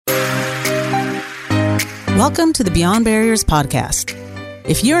Welcome to the Beyond Barriers podcast.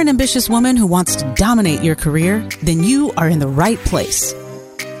 If you're an ambitious woman who wants to dominate your career, then you are in the right place.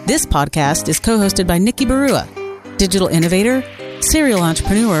 This podcast is co-hosted by Nikki Barua, digital innovator, serial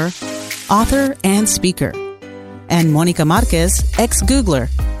entrepreneur, author, and speaker, and Monica Marquez, ex-Googler,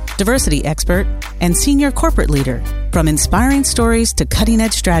 diversity expert, and senior corporate leader. From inspiring stories to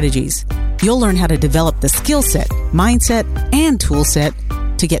cutting-edge strategies, you'll learn how to develop the skill set, mindset, and tool set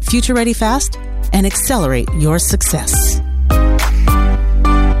to get future-ready fast and accelerate your success.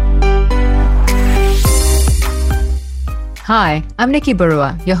 Hi, I'm Nikki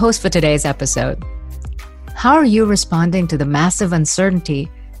Barua, your host for today's episode. How are you responding to the massive uncertainty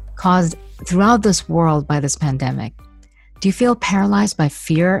caused throughout this world by this pandemic? Do you feel paralyzed by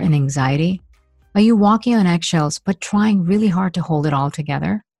fear and anxiety? Are you walking on eggshells but trying really hard to hold it all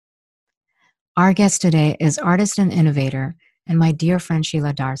together? Our guest today is artist and innovator and my dear friend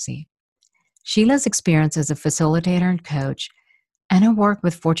Sheila Darcy. Sheila's experience as a facilitator and coach and her work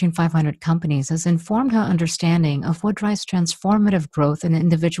with Fortune 500 companies has informed her understanding of what drives transformative growth in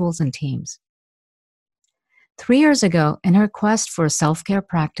individuals and teams. 3 years ago, in her quest for a self-care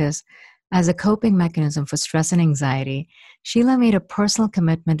practice as a coping mechanism for stress and anxiety, Sheila made a personal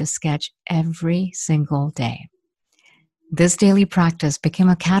commitment to sketch every single day. This daily practice became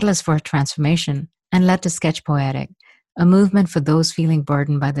a catalyst for her transformation and led to Sketch Poetic, a movement for those feeling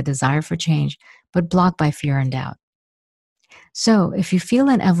burdened by the desire for change, but blocked by fear and doubt. So, if you feel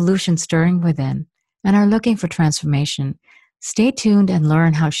an evolution stirring within and are looking for transformation, stay tuned and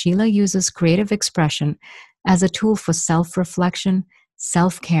learn how Sheila uses creative expression as a tool for self-reflection,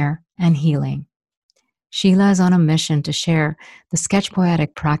 self-care, and healing. Sheila is on a mission to share the Sketch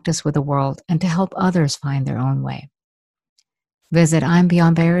Poetic practice with the world and to help others find their own way. Visit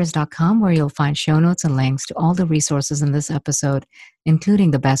I'mBeyondBarriers.com where you'll find show notes and links to all the resources in this episode,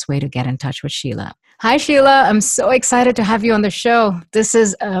 including the best way to get in touch with Sheila. Hi, Sheila. I'm so excited to have you on the show. This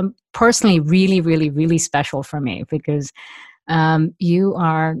is personally really special for me because you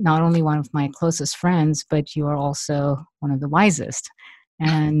are not only one of my closest friends, but you are also one of the wisest.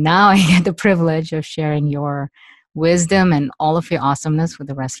 And now I get the privilege of sharing your wisdom and all of your awesomeness with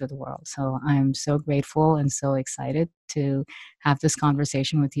the rest of the world. So I'm so grateful and so excited to have this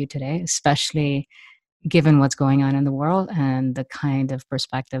conversation with you today, especially given what's going on in the world and the kind of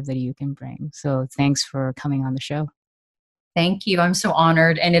perspective that you can bring. So thanks for coming on the show. Thank you. I'm so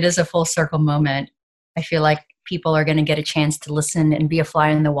honored. And it is a full circle moment. I feel like people are going to get a chance to listen and be a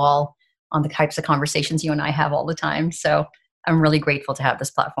fly on the wall on the types of conversations you and I have all the time. So I'm really grateful to have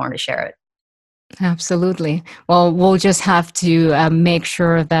this platform to share it. Absolutely. Well, we'll just have to make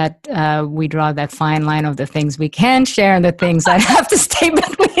sure that we draw that fine line of the things we can share and the things that have to stay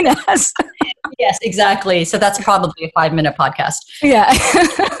between us. Yes, exactly. So that's probably a 5-minute podcast. Yeah,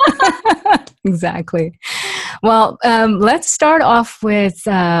 exactly. Well, let's start off with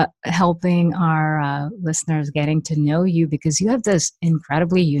helping our listeners getting to know you because you have this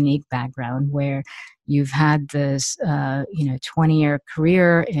incredibly unique background where you've had this 20-year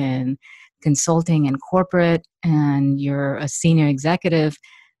career in consulting and corporate, and you're a senior executive,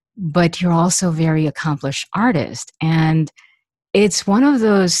 but you're also a very accomplished artist. And it's one of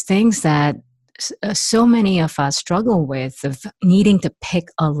those things that so many of us struggle with, of needing to pick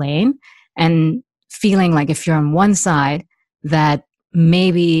a lane and feeling like if you're on one side, that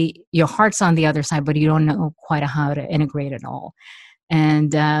maybe your heart's on the other side, but you don't know quite how to integrate it all.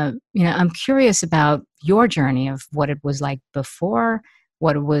 And, I'm curious about your journey of what it was like before,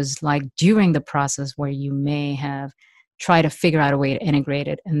 what it was like during the process where you may have tried to figure out a way to integrate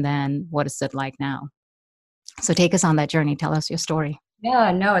it, and then what is it like now? So take us on that journey. Tell us your story.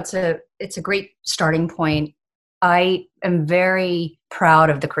 Yeah, no, it's a great starting point. I am very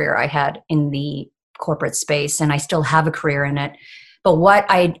proud of the career I had in the corporate space, and I still have a career in it. But what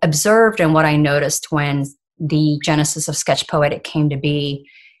I observed and what I noticed when the genesis of Sketch Poetic came to be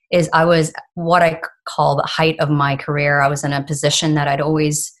is I was what I call the height of my career. I was in a position that I'd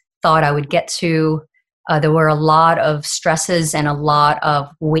always thought I would get to. There were a lot of stresses and a lot of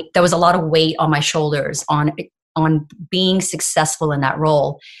weight. There was a lot of weight on my shoulders on being successful in that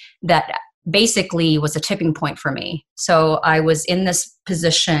role that basically was a tipping point for me. So I was in this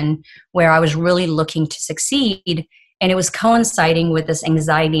position where I was really looking to succeed, and it was coinciding with this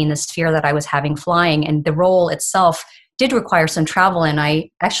anxiety and this fear that I was having flying, and the role itself did require some travel, and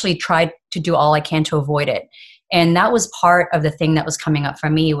I actually tried to do all I can to avoid it. And that was part of the thing that was coming up for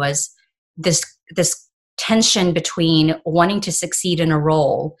me, was this tension between wanting to succeed in a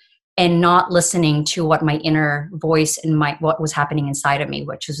role and not listening to what my inner voice and what was happening inside of me,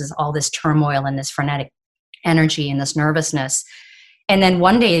 which was all this turmoil and this frenetic energy and this nervousness. And then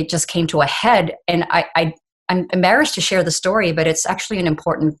one day it just came to a head, and I I'm embarrassed to share the story, but it's actually an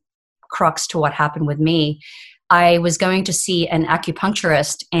important crux to what happened with me. I was going to see an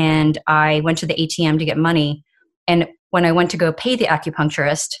acupuncturist, and I went to the ATM to get money. And when I went to go pay the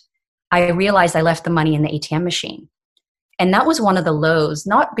acupuncturist, I realized I left the money in the ATM machine. And that was one of the lows,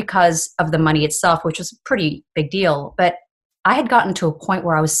 not because of the money itself, which was a pretty big deal, but I had gotten to a point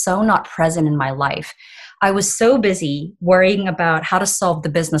where I was so not present in my life. I was so busy worrying about how to solve the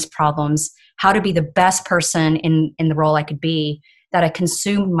business problems, how to be the best person in the role I could be, that I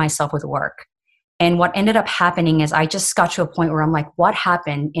consumed myself with work. And what ended up happening is I just got to a point where I'm like, what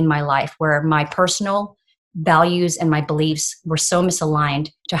happened in my life where my personal values and my beliefs were so misaligned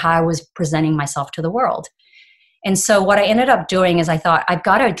to how I was presenting myself to the world? And so what I ended up doing is I thought, I've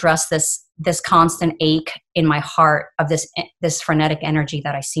got to address this constant ache in my heart of this frenetic energy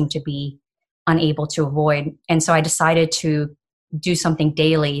that I seem to be unable to avoid. And so I decided to do something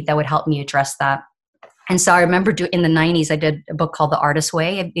daily that would help me address that. And so I remember in the 90s, I did a book called The Artist's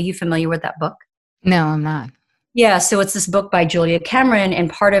Way. Are you familiar with that book? No, I'm not. Yeah, so it's this book by Julia Cameron, and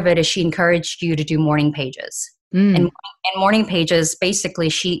part of it is she encouraged you to do morning pages. And morning pages, basically,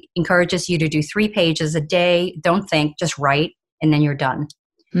 she encourages you to do 3 pages a day. Don't think, just write, and then you're done.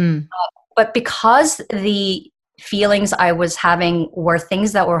 But because the feelings I was having were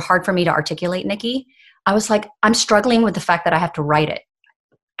things that were hard for me to articulate, Nikki, I was like, I'm struggling with the fact that I have to write it.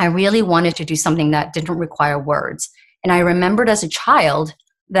 I really wanted to do something that didn't require words. And I remembered as a child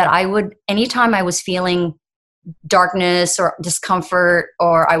that I would, anytime I was feeling darkness or discomfort,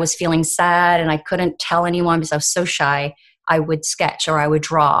 or I was feeling sad and I couldn't tell anyone because I was so shy, I would sketch or I would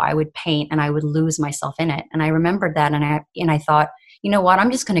draw, I would paint, and I would lose myself in it. And I remembered that, and I thought, you know what,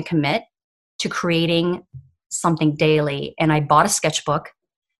 I'm just going to commit to creating something daily. And I bought a sketchbook,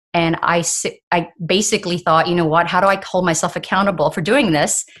 and I basically thought, you know what, how do I hold myself accountable for doing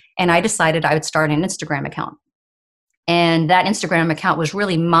this? And I decided I would start an Instagram account. And that Instagram account was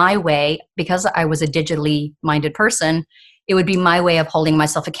really my way, because I was a digitally minded person, it would be my way of holding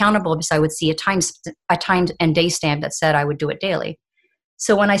myself accountable, because I would see a time and day stamp that said I would do it daily.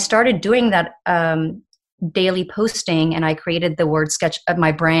 So when I started doing that daily posting, and I created the word sketch of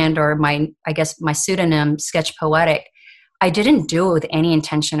my brand, or my pseudonym, Sketch Poetic, I didn't do it with any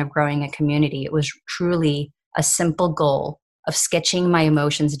intention of growing a community. It was truly a simple goal of sketching my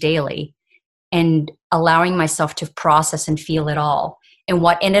emotions daily and allowing myself to process and feel it all. And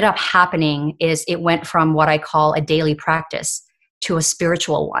what ended up happening is it went from what I call a daily practice to a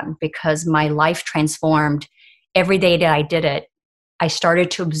spiritual one, because my life transformed. Every day that I did it, I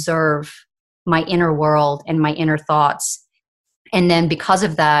started to observe my inner world and my inner thoughts. And then because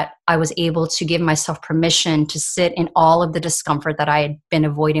of that, I was able to give myself permission to sit in all of the discomfort that I had been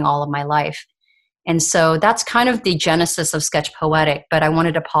avoiding all of my life. And so that's kind of the genesis of Sketch Poetic. But I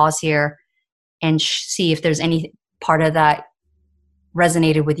wanted to pause here and see if there's any part of that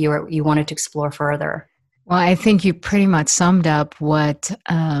resonated with you or you wanted to explore further. Well, I think you pretty much summed up what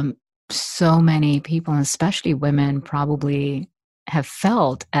so many people, and especially women, probably have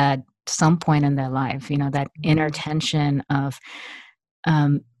felt at some point in their life. You know, that inner tension of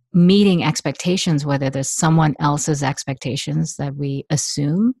meeting expectations, whether there's someone else's expectations that we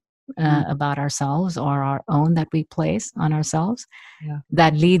assume about ourselves, or our own that we place on ourselves,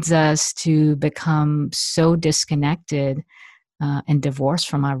 that leads us to become so disconnected and divorced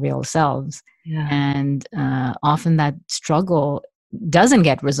from our real selves. And often that struggle doesn't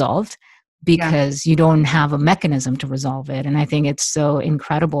get resolved because you don't have a mechanism to resolve it. And I think it's so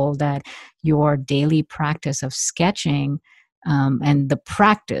incredible that your daily practice of sketching and the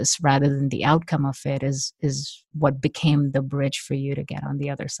practice rather than the outcome of it is what became the bridge for you to get on the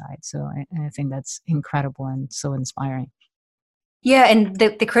other side. So I think that's incredible and so inspiring. Yeah, and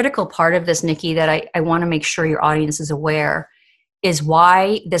the critical part of this, Nikki, that I want to make sure your audience is aware is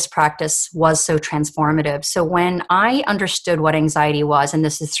why this practice was so transformative. So when I understood what anxiety was, and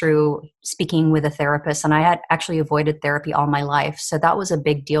this is through speaking with a therapist, and I had actually avoided therapy all my life, so that was a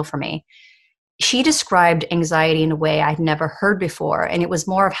big deal for me. She described anxiety in a way I'd never heard before, and it was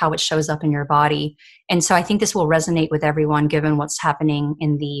more of how it shows up in your body. And so I think this will resonate with everyone given what's happening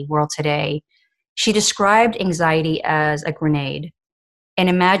in the world today. She described anxiety as a grenade. And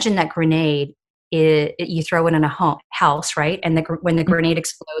imagine that grenade, you throw it in a house, right? And when the grenade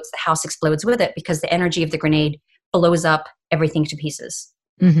explodes, the house explodes with it because the energy of the grenade blows up everything to pieces.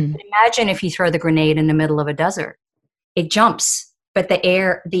 But imagine if you throw the grenade in the middle of a desert. It jumps, but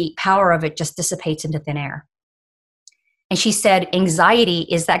the power of it just dissipates into thin air. And she said, anxiety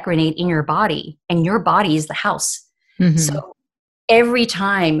is that grenade in your body, and your body is the house. So every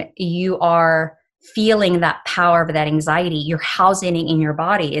time you are feeling that power of that anxiety, you're housing it in your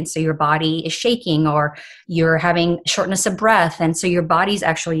body. And so your body is shaking, or you're having shortness of breath. And so your body's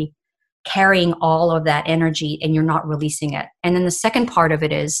actually carrying all of that energy and you're not releasing it. And then the second part of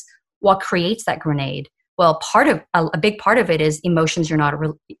it is what creates that grenade. Well, a big part of it is emotions you're not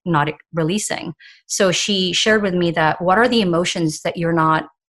releasing. So she shared with me that what are the emotions that you're not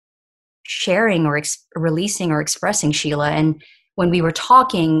sharing or releasing or expressing, Sheila? And when we were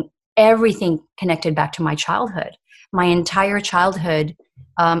talking, everything connected back to my childhood. My entire childhood,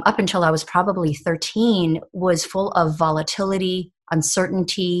 up until I was probably 13, was full of volatility,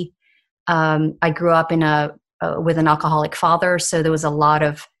 uncertainty. I grew up with an alcoholic father, so there was a lot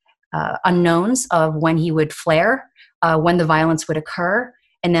of unknowns of when he would flare, when the violence would occur.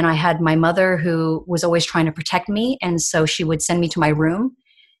 And then I had my mother who was always trying to protect me. And so she would send me to my room.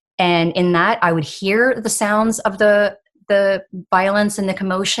 And in that, I would hear the sounds of the violence and the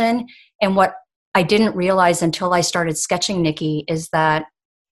commotion. And what I didn't realize until I started sketching Nikki is that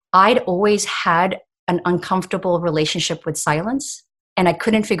I'd always had an uncomfortable relationship with silence. And I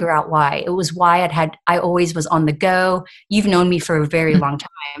couldn't figure out why. It was why I always was on the go. You've known me for a very long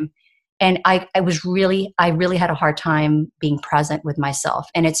time. And I really had a hard time being present with myself.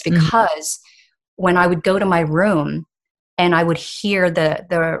 And it's because when I would go to my room and I would hear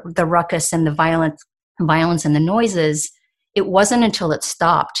the ruckus and the violence and the noises, it wasn't until it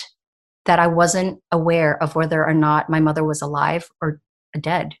stopped that I wasn't aware of whether or not my mother was alive or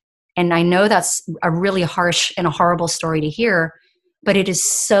dead. And I know that's a really harsh and a horrible story to hear, but it is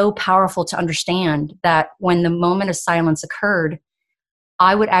so powerful to understand that when the moment of silence occurred,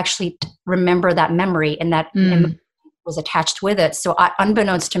 I would actually remember that memory, and that was attached with it. So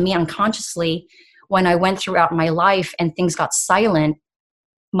unbeknownst to me, unconsciously, when I went throughout my life and things got silent,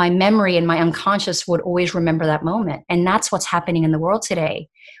 my memory and my unconscious would always remember that moment. And that's what's happening in the world today.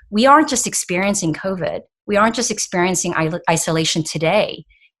 We aren't just experiencing COVID. We aren't just experiencing isolation today.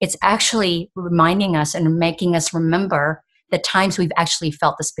 It's actually reminding us and making us remember the times we've actually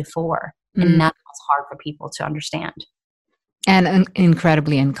felt this before. And that's what's hard for people to understand. And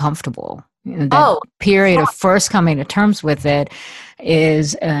incredibly uncomfortable. That period of first coming to terms with it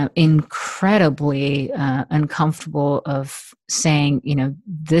is incredibly uncomfortable, of saying,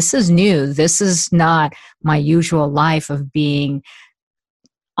 this is new. This is not my usual life of being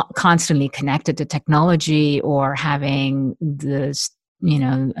constantly connected to technology or having this,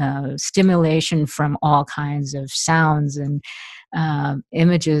 stimulation from all kinds of sounds and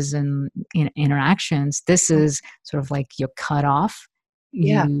images and interactions. This is sort of like you're cut off.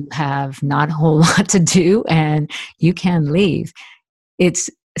 Yeah. You have not a whole lot to do and you can leave. It's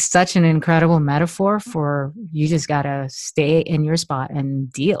such an incredible metaphor for you just got to stay in your spot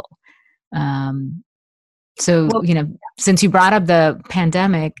and deal. Since you brought up the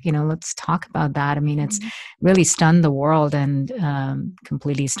pandemic, let's talk about that. I mean, it's really stunned the world and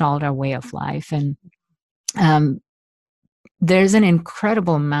completely stalled our way of life. And there's an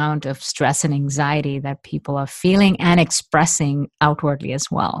incredible amount of stress and anxiety that people are feeling and expressing outwardly as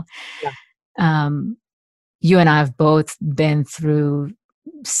well. Yeah. You and I have both been through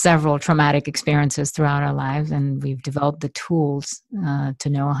several traumatic experiences throughout our lives, and we've developed the tools to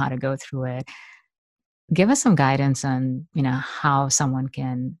know how to go through it. Give us some guidance on, how someone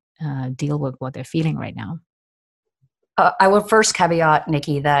can deal with what they're feeling right now. I will first caveat,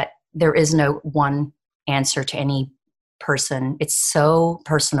 Nikki, that there is no one answer to any person. It's so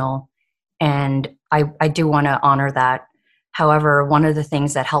personal, and I do want to honor that. However, one of the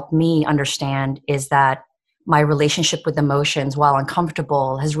things that helped me understand is that my relationship with emotions, while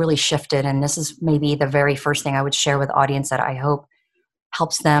uncomfortable, has really shifted. And this is maybe the very first thing I would share with the audience that I hope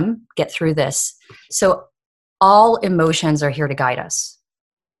helps them get through this. So all emotions are here to guide us.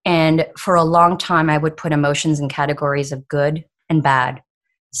 And for a long time, I would put emotions in categories of good and bad.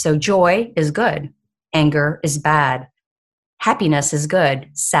 So joy is good. Anger is bad. Happiness is good.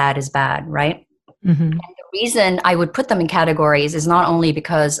 Sad is bad, right? Mm-hmm. And the reason I would put them in categories is not only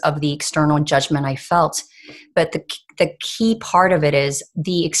because of the external judgment I felt, but the key part of it is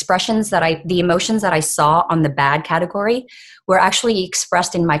the emotions that I saw on the bad category were actually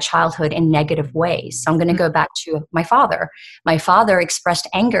expressed in my childhood in negative ways. So I'm going to go back to my father. My father expressed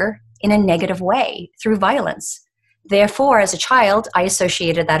anger in a negative way through violence. Therefore, as a child, I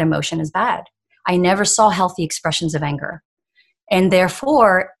associated that emotion as bad. I never saw healthy expressions of anger. And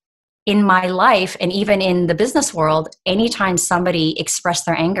therefore, in my life and even in the business world, anytime somebody expressed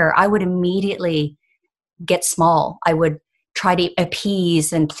their anger, I would immediately get small. I would try to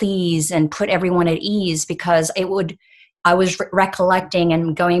appease and please and put everyone at ease, because I was recollecting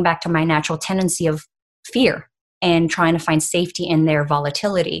and going back to my natural tendency of fear. and trying to find safety in their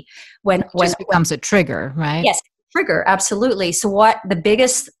volatility. When becomes a trigger, right? Yes, trigger, absolutely. So what the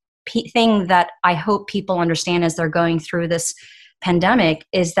biggest thing that I hope people understand as they're going through this pandemic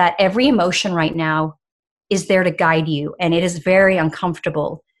is that every emotion right now is there to guide you, and it is very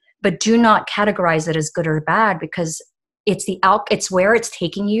uncomfortable. But do not categorize it as good or bad, because it's where it's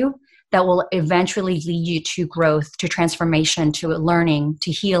taking you that will eventually lead you to growth, to transformation, to learning,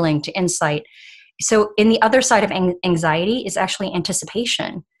 to healing, to insight. So in the other side of anxiety is actually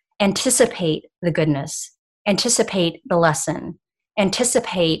anticipation. Anticipate the goodness, anticipate the lesson,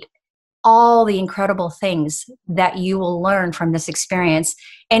 anticipate all the incredible things that you will learn from this experience.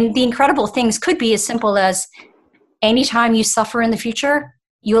 And the incredible things could be as simple as anytime you suffer in the future,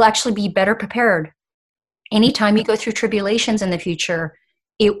 you'll actually be better prepared. Anytime you go through tribulations in the future,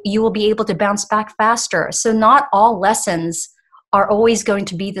 you will be able to bounce back faster. So not all lessons are always going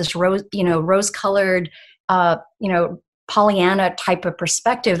to be this rose-colored, Pollyanna type of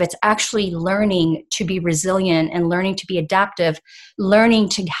perspective. It's actually learning to be resilient and learning to be adaptive, learning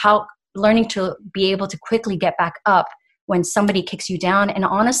to be able to quickly get back up when somebody kicks you down. And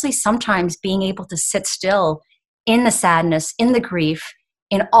honestly, sometimes being able to sit still in the sadness, in the grief,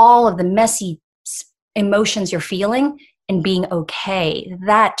 in all of the messy emotions you're feeling, and being okay,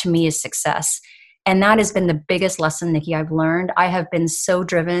 that to me is success. And that has been the biggest lesson, Nikki, I've learned. I have been so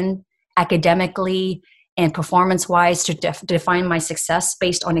driven academically and performance-wise to define my success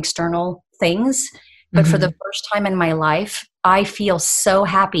based on external things. But for the first time in my life, I feel so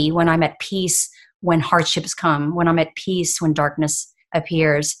happy when I'm at peace, when hardships come, when I'm at peace, when darkness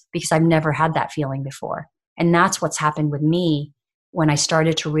appears, because I've never had that feeling before. And that's what's happened with me when I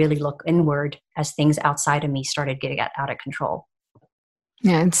started to really look inward as things outside of me started getting out of control.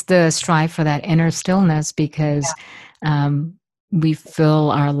 Yeah, it's the strive for that inner stillness, because we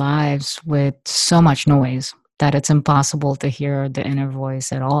fill our lives with so much noise that it's impossible to hear the inner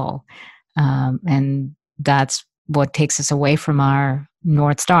voice at all. And that's what takes us away from our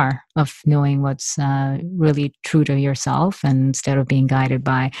North Star of knowing what's really true to yourself, and instead of being guided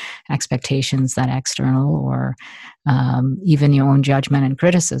by expectations that external or even your own judgment and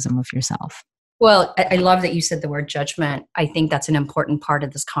criticism of yourself. Well, I love that you said the word judgment. I think that's an important part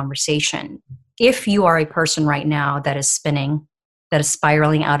of this conversation. If you are a person right now that is spinning, that is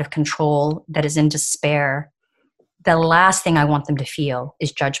spiraling out of control, that is in despair, the last thing I want them to feel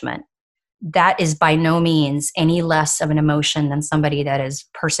is judgment. That is by no means any less of an emotion than somebody that is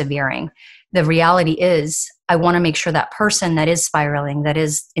persevering. The reality is, I want to make sure that person that is spiraling, that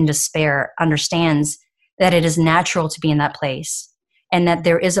is in despair, understands that it is natural to be in that place, and that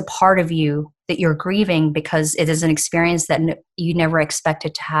there is a part of you that you're grieving because it is an experience that you never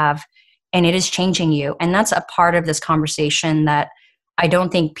expected to have, and it is changing you. And that's a part of this conversation that I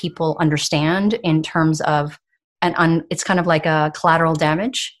don't think people understand in terms of, it's kind of like a collateral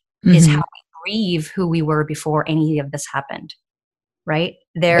damage, is how we grieve who we were before any of this happened, right?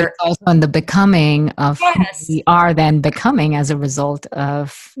 There also in the becoming of who we are then becoming as a result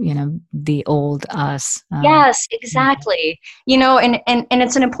of, the old us. Yes, exactly. And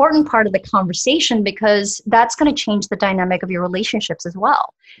it's an important part of the conversation, because that's going to change the dynamic of your relationships as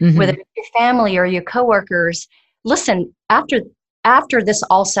well, whether it's your family or your coworkers. Listen, after this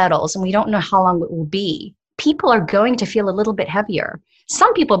all settles, and we don't know how long it will be, people are going to feel a little bit heavier.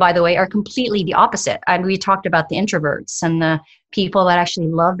 Some people, by the way, are completely the opposite. And we talked about the introverts and the people that actually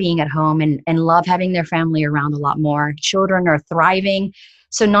love being at home and love having their family around a lot more. Children are thriving.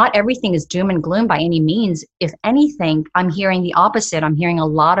 So not everything is doom and gloom by any means. If anything, I'm hearing the opposite. I'm hearing a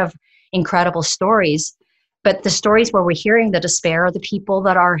lot of incredible stories. But the stories where we're hearing the despair are the people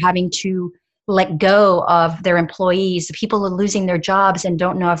that are having to let go of their employees, the people who are losing their jobs and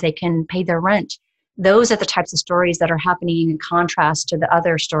don't know if they can pay their rent. Those are the types of stories that are happening in contrast to the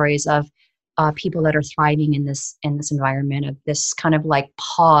other stories of people that are thriving in this environment of this kind of like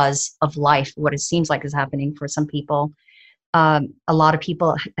pause of life, what it seems like is happening for some people. A lot of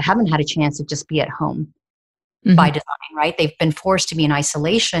people haven't had a chance to just be at home by design, right? They've been forced to be in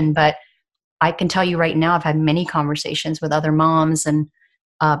isolation, but I can tell you right now, I've had many conversations with other moms and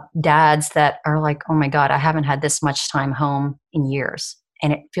dads that are like, oh my God, I haven't had this much time home in years.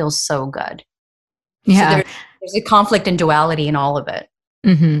 And it feels so good. Yeah. So there's a conflict and duality in all of it.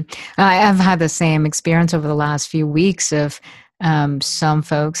 I've had the same experience over the last few weeks of some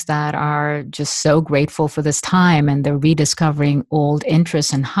folks that are just so grateful for this time, and they're rediscovering old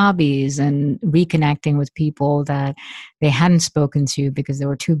interests and hobbies and reconnecting with people that they hadn't spoken to because they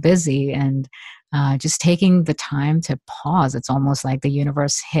were too busy. And just taking the time to pause. It's almost like the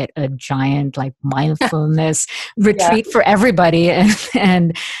universe hit a giant like mindfulness retreat for everybody.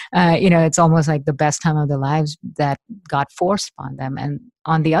 And it's almost like the best time of their lives that got forced upon them. And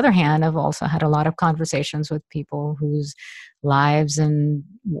on the other hand, I've also had a lot of conversations with people whose lives and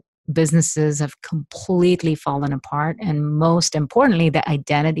businesses have completely fallen apart. And most importantly, the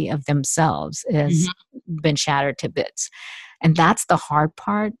identity of themselves has been shattered to bits. And that's the hard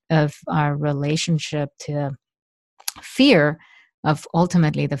part of our relationship to fear, of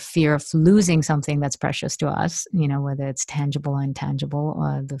ultimately the fear of losing something that's precious to us, whether it's tangible or intangible,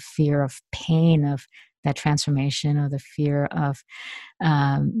 or the fear of pain of that transformation, or the fear of,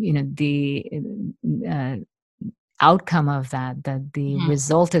 the outcome of that the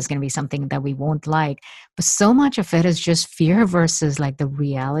result is going to be something that we won't like. But so much of it is just fear versus like the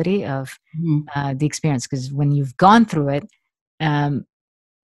reality of the experience. Because when you've gone through it,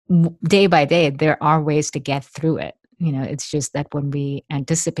 day by day, there are ways to get through it. It's just that when we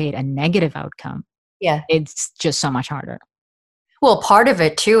anticipate a negative outcome, it's just so much harder. Well, part of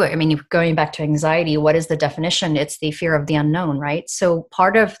it too, I mean, going back to anxiety, what is the definition? It's the fear of the unknown, right? So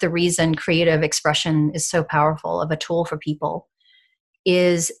part of the reason creative expression is so powerful of a tool for people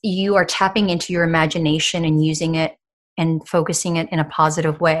is you are tapping into your imagination and using it and focusing it in a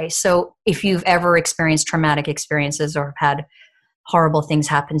positive way. So if you've ever experienced traumatic experiences or had horrible things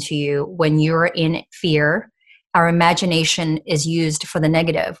happen to you, when you're in fear, our imagination is used for the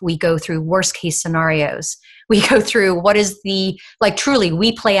negative. We go through worst case scenarios. We go through what is truly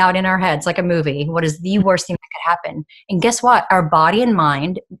we play out in our heads like a movie. What is the worst thing that could happen? And guess what? Our body and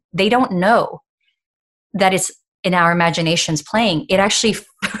mind, they don't know that it's in our imaginations playing. It actually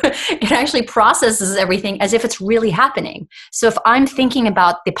processes everything as if it's really happening. So if I'm thinking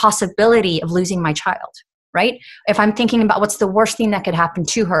about the possibility of losing my child, right? If I'm thinking about what's the worst thing that could happen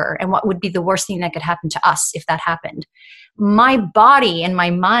to her and what would be the worst thing that could happen to us if that happened, my body and my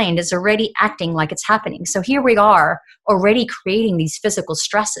mind is already acting like it's happening. So here we are already creating these physical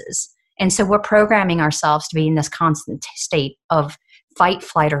stresses. And so we're programming ourselves to be in this constant state of fight,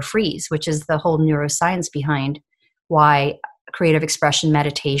 flight, or freeze, which is the whole neuroscience behind why creative expression,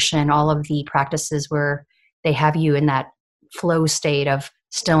 meditation, all of the practices where they have you in that flow state of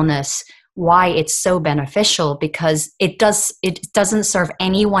stillness, why it's so beneficial, because it doesn't serve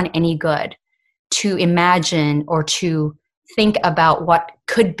anyone any good to imagine or to think about what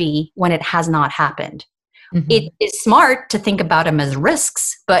could be when it has not happened. It is smart to think about them as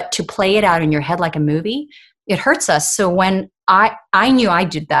risks, but to play it out in your head like a movie, it hurts us. So when I knew I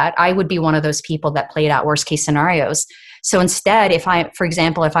did that, I would be one of those people that played out worst case scenarios. So instead, for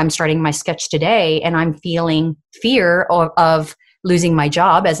example, if I'm starting my sketch today and I'm feeling fear of losing my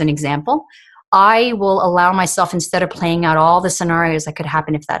job, as an example, I will allow myself, instead of playing out all the scenarios that could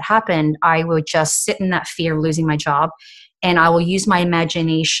happen if that happened, I would just sit in that fear of losing my job, and I will use my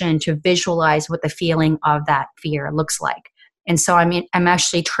imagination to visualize what the feeling of that fear looks like. And so I'm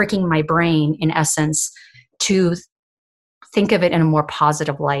actually tricking my brain, in essence, to think of it in a more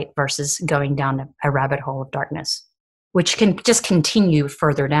positive light versus going down a rabbit hole of darkness, which can just continue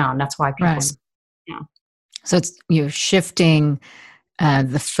further down. That's why people So you're shifting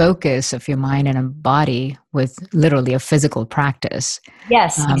the focus of your mind and body with literally a physical practice.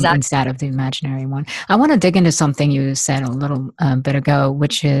 Yes, exactly. Instead of the imaginary one. I want to dig into something you said a little bit ago,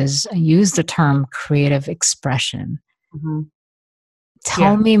 which is use the term creative expression.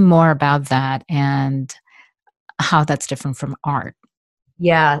 Tell me more about that and how that's different from art.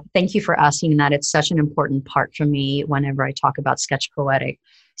 Yeah, thank you for asking that. It's such an important part for me whenever I talk about Sketch Poetic.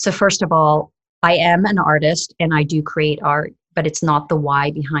 So first of all, I am an artist and I do create art, but it's not the why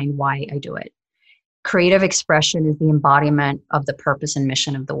behind why I do it. Creative expression is the embodiment of the purpose and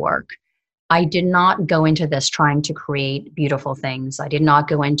mission of the work. I did not go into this trying to create beautiful things. I did not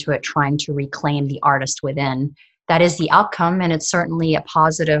go into it trying to reclaim the artist within. That is the outcome, and it's certainly a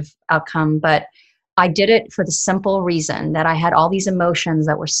positive outcome, but I did it for the simple reason that I had all these emotions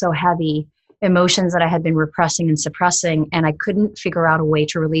that were so heavy, emotions that I had been repressing and suppressing, and I couldn't figure out a way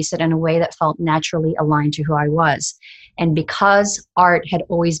to release it in a way that felt naturally aligned to who I was. And because art had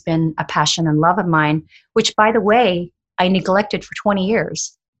always been a passion and love of mine, which, by the way, I neglected for 20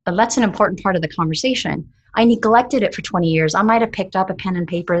 years. But that's an important part of the conversation. I neglected it for 20 years. I might have picked up a pen and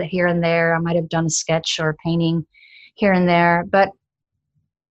paper here and there. I might have done a sketch or a painting here and there, but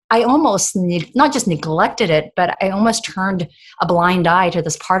I almost not just neglected it, but I almost turned a blind eye to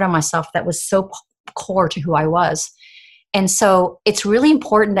this part of myself that was so core to who I was. And so it's really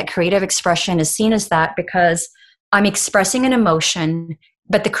important that creative expression is seen as that, because I'm expressing an emotion,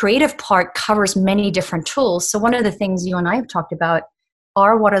 but the creative part covers many different tools. So one of the things you and I have talked about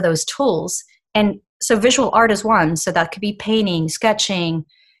are, what are those tools? And so visual art is one. So that could be painting, sketching,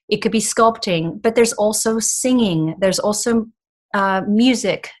 it could be sculpting, but there's also singing. There's also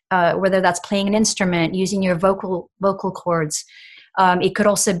music, whether that's playing an instrument, using your vocal cords. It could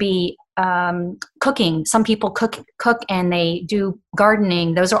also be cooking. Some people cook and they do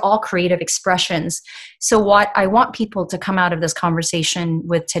gardening. Those are all creative expressions. So what I want people to come out of this conversation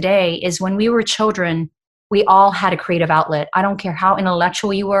with today is, when we were children, we all had a creative outlet. I don't care how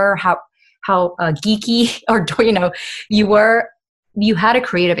intellectual you were, how geeky or you were. You had a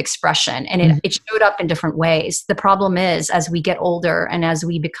creative expression, and it showed up in different ways. The problem is, as we get older and as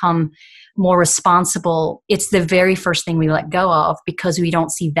we become more responsible, it's the very first thing we let go of, because we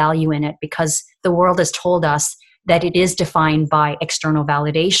don't see value in it, because the world has told us that it is defined by external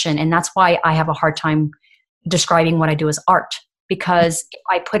validation. And that's why I have a hard time describing what I do as art, because if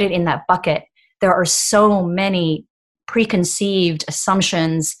I put it in that bucket, there are so many preconceived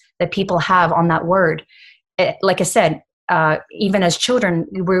assumptions that people have on that word. Like I said, even as children,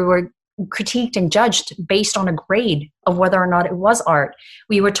 we were critiqued and judged based on a grade of whether or not it was art.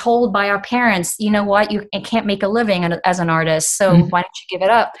 We were told by our parents, you know what, you can't make a living as an artist, so why don't you give it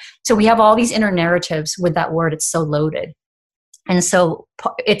up? So we have all these inner narratives with that word. It's so loaded. And so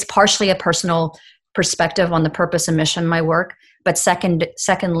it's partially a personal perspective on the purpose and mission of my work, but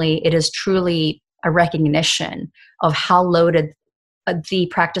secondly, it is truly a recognition of how loaded the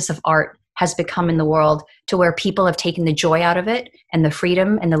practice of art has become in the world, to where people have taken the joy out of it and the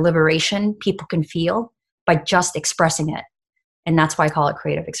freedom and the liberation people can feel by just expressing it. And that's why I call it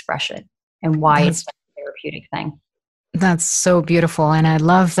creative expression, and why it's a therapeutic thing. That's so beautiful. And I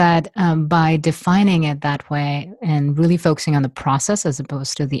love that by defining it that way and really focusing on the process as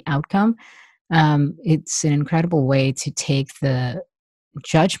opposed to the outcome, it's an incredible way to take the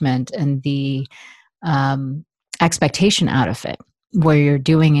judgment and the expectation out of it, where you're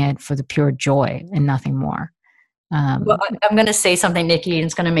doing it for the pure joy and nothing more. Well, I'm going to say something, Nikki, and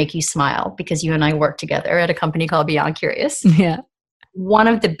it's going to make you smile, because you and I work together at a company called Beyond Curious. Yeah. One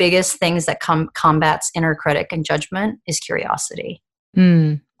of the biggest things that combats inner critic and judgment is curiosity.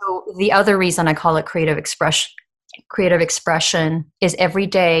 So the other reason I call it creative expression is, every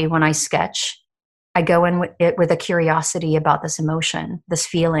day when I sketch, I go in with a curiosity about this emotion, this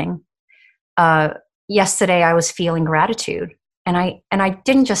feeling. Yesterday I was feeling gratitude. And I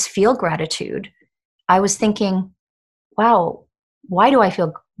didn't just feel gratitude. I was thinking, wow, why do I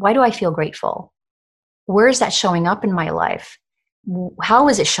feel grateful? Where is that showing up in my life? How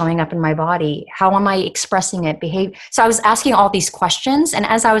is it showing up in my body? How am I expressing it? So I was asking all these questions. And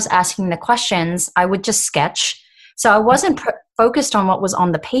as I was asking the questions, I would just sketch. So I wasn't focused on what was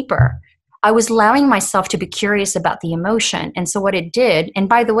on the paper. I was allowing myself to be curious about the emotion. And so what it did, and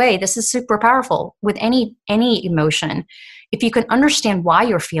by the way, this is super powerful with any emotion. If you can understand why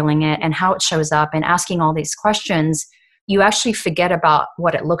you're feeling it and how it shows up, and asking all these questions, you actually forget about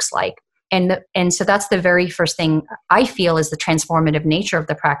what it looks like. And so that's the very first thing I feel is the transformative nature of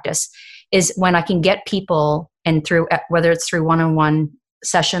the practice, is when I can get people, and through, whether it's through one-on-one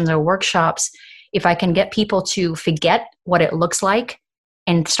sessions or workshops, if I can get people to forget what it looks like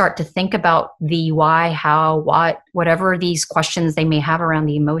and start to think about the why, how, what, whatever these questions they may have around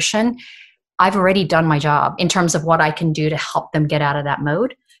the emotion, I've already done my job in terms of what I can do to help them get out of that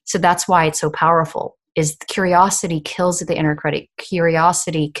mode. So that's why it's so powerful, is curiosity kills the inner critic.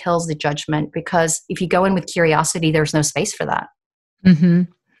 Curiosity kills the judgment, because if you go in with curiosity, there's no space for that. Mm-hmm.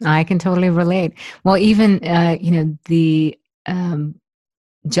 I can totally relate. Well, even, the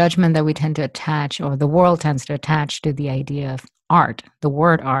judgment that we tend to attach, or the world tends to attach to the idea of art, the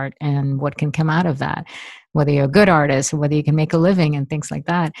word art, and what can come out of that, whether you're a good artist or whether you can make a living and things like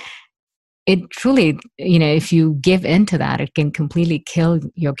that. It truly, if you give into that, it can completely kill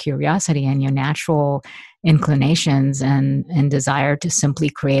your curiosity and your natural inclinations and desire to simply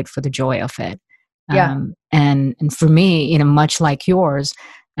create for the joy of it. Yeah. And for me, much like yours,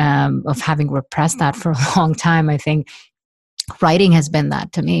 of having repressed that for a long time, I think writing has been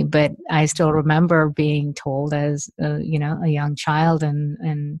that to me. But I still remember being told as a young child,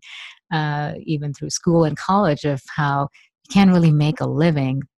 and even through school and college, of how you can't really make a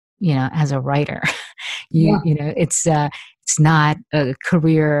living as a writer. It's not a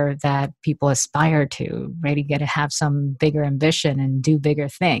career that people aspire to, right? You got to have some bigger ambition and do bigger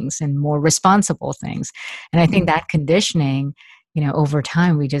things and more responsible things. And I think that conditioning, over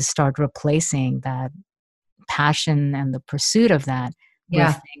time, we just start replacing that passion and the pursuit of that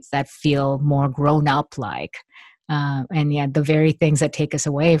with things that feel more grown up like. And yet the very things that take us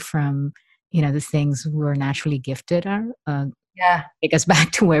away from, the things we're naturally gifted are, take us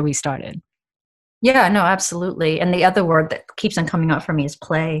back to where we started. Yeah, no, absolutely. And the other word that keeps on coming up for me is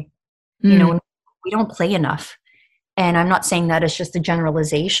play. Mm. We don't play enough. And I'm not saying that it's just a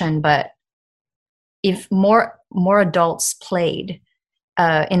generalization, but if more adults played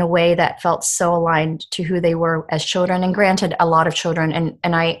in a way that felt so aligned to who they were as children, and granted, a lot of children,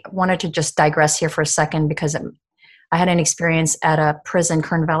 and I wanted to just digress here for a second because I had an experience at a prison,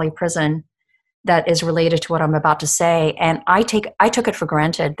 Kern Valley Prison, that is related to what I'm about to say. And I took it for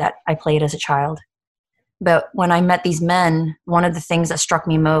granted that I played as a child. But when I met these men, one of the things that struck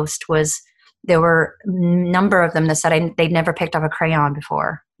me most was there were a number of them that said they'd never picked up a crayon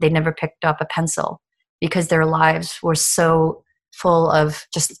before. They'd never picked up a pencil because their lives were so full of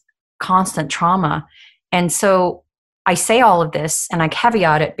just constant trauma. And so I say all of this and I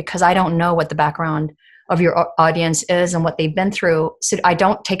caveat it because I don't know what the background of your audience is and what they've been through. So I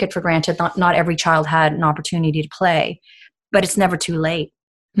don't take it for granted. Not every child had an opportunity to play, but it's never too late.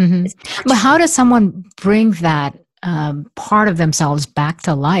 Mm-hmm. But how does someone bring that part of themselves back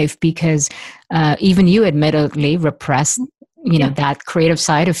to life? Because even you admittedly repressed, that creative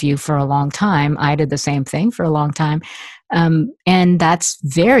side of you for a long time. I did the same thing for a long time. And that's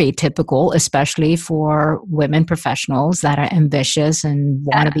very typical, especially for women professionals that are ambitious and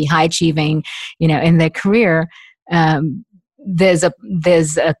want to be high achieving, in their career. There's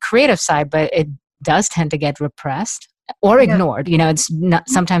a creative side, but it does tend to get repressed or ignored. It's not,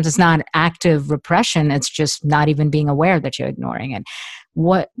 sometimes it's not active repression. It's just not even being aware that you're ignoring it.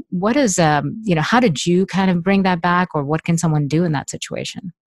 What is, how did you kind of bring that back, or what can someone do in that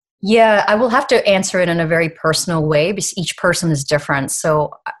situation? Yeah, I will have to answer it in a very personal way because each person is different.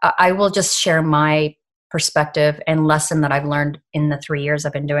 So I will just share my perspective and lesson that I've learned in the 3 years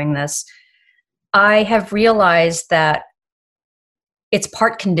I've been doing this. I have realized that it's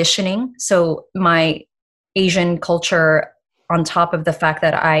part conditioning. So my Asian culture, on top of the fact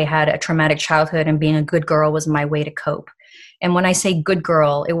that I had a traumatic childhood and being a good girl was my way to cope. And when I say good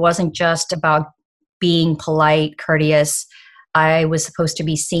girl, it wasn't just about being polite, courteous. I was supposed to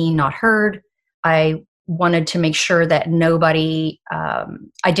be seen, not heard. I wanted to make sure that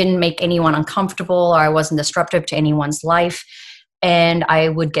I didn't make anyone uncomfortable, or I wasn't disruptive to anyone's life. And I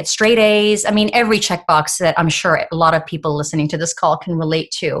would get straight A's. I mean, every checkbox that I'm sure a lot of people listening to this call can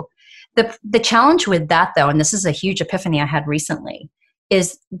relate to. The challenge with that, though, and this is a huge epiphany I had recently,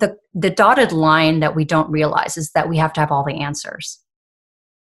 is the dotted line that we don't realize is that we have to have all the answers.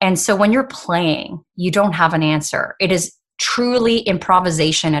 And so when you're playing, you don't have an answer. It is truly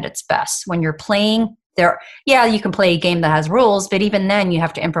improvisation at its best. When you're playing, you can play a game that has rules, but even then you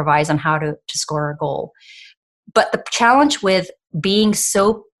have to improvise on how to score a goal. But the challenge with being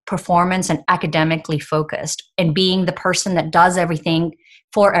so performance and academically focused and being the person that does everything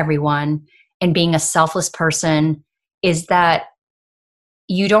for everyone and being a selfless person is that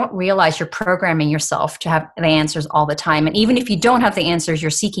you don't realize you're programming yourself to have the answers all the time. And even if you don't have the answers,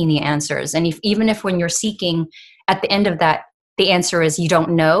 you're seeking the answers. And even if when you're seeking, at the end of that, the answer is you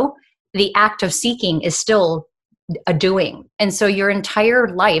don't know, the act of seeking is still a doing. And so your entire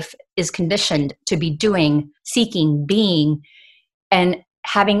life is conditioned to be doing, seeking, being, and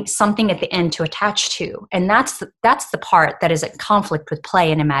having something at the end to attach to. And that's the part that is at conflict with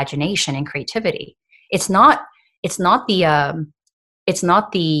play and imagination and creativity. It's not the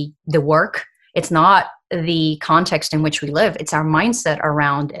work. It's not the context in which we live. It's our mindset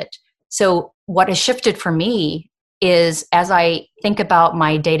around it. So what has shifted for me is, as I think about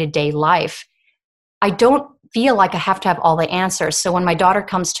my day-to-day life, I don't feel like I have to have all the answers. So when my daughter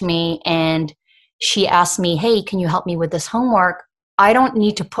comes to me and she asks me, hey, can you help me with this homework? I don't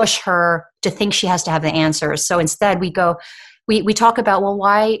need to push her to think she has to have the answers. So instead we talk about, well,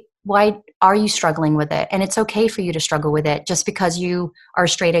 why are you struggling with it? And it's okay for you to struggle with it. Just because you are a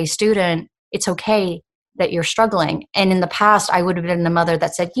straight A student, it's okay that you're struggling. And in the past, I would have been the mother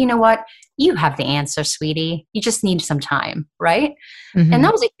that said, you know what? You have the answer, sweetie. You just need some time, right? Mm-hmm. And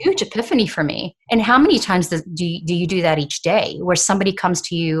that was a huge epiphany for me. And how many times do you do that each day, where somebody comes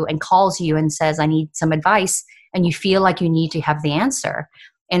to you and calls you and says, I need some advice, and you feel like you need to have the answer?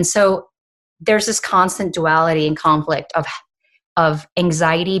 And so there's this constant duality and conflict of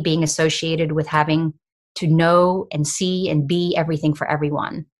anxiety being associated with having to know and see and be everything for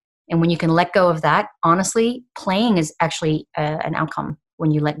everyone. And when you can let go of that, honestly, playing is actually an outcome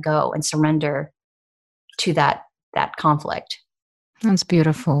when you let go and surrender to that conflict. That's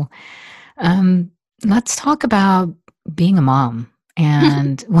beautiful. Let's talk about being a mom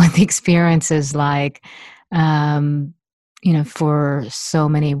and what the experience is like, for so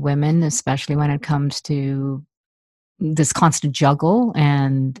many women, especially when it comes to this constant juggle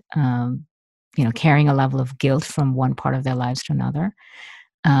and, carrying a level of guilt from one part of their lives to another.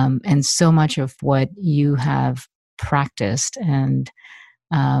 And so much of what you have practiced and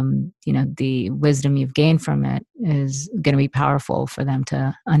the wisdom you've gained from it is going to be powerful for them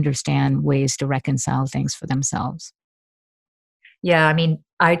to understand ways to reconcile things for themselves. Yeah, I mean,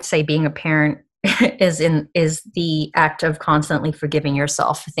 I'd say being a parent is the act of constantly forgiving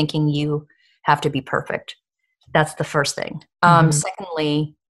yourself, thinking you have to be perfect. That's the first thing.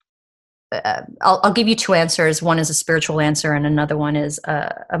 Secondly, I'll give you two answers. One is a spiritual answer, and another one is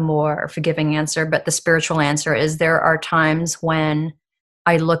a more forgiving answer. But the spiritual answer is there are times when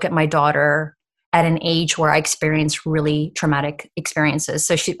I look at my daughter at an age where I experience really traumatic experiences.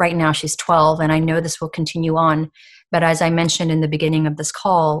 So right now she's 12, and I know this will continue on. But as I mentioned in the beginning of this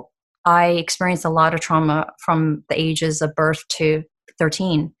call, I experienced a lot of trauma from the ages of birth to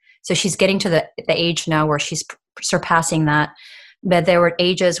 13. So she's getting to the age now where she's surpassing that. But there were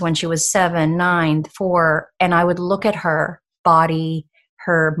ages when she was 7, 9, 4, and I would look at her body,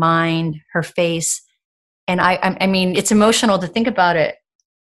 her mind, her face, and I mean, it's emotional to think about it,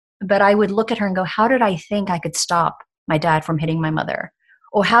 but I would look at her and go, how did I think I could stop my dad from hitting my mother?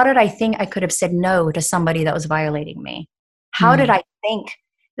 Or how did I think I could have said no to somebody that was violating me? How did I think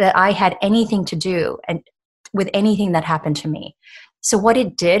that I had anything to do with anything that happened to me? So what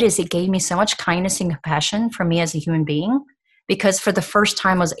it did is it gave me so much kindness and compassion for me as a human being, because for the first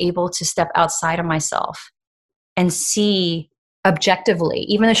time I was able to step outside of myself and see objectively,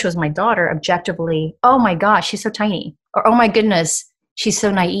 even though she was my daughter, objectively, oh my gosh, she's so tiny. Or, oh my goodness, she's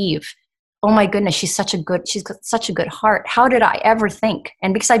so naive. Oh my goodness, she's got such a good heart. How did I ever think?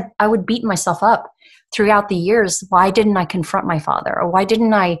 And because I would beat myself up throughout the years, why didn't I confront my father? Or why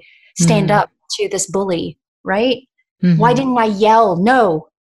didn't I stand up to this bully, right? Why didn't I yell? No.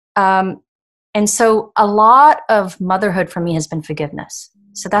 And so a lot of motherhood for me has been forgiveness.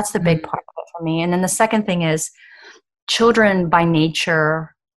 So that's the big part of it for me. And then the second thing is children by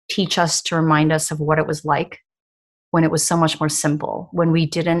nature teach us to remind us of what it was like when it was so much more simple, when we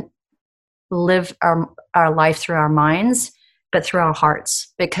didn't live our life through our minds, but through our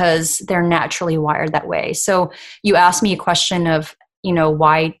hearts, because they're naturally wired that way. So you asked me a question of,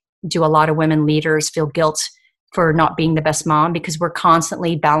 why do a lot of women leaders feel guilt for not being the best mom? Because we're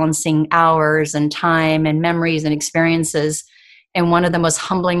constantly balancing hours and time and memories and experiences. And one of the most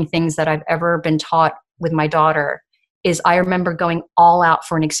humbling things that I've ever been taught with my daughter is I remember going all out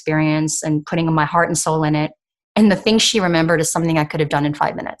for an experience and putting my heart and soul in it. And the thing she remembered is something I could have done in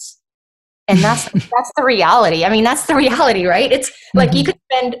 5 minutes. And that's the reality. I mean, that's the reality, right? It's like you could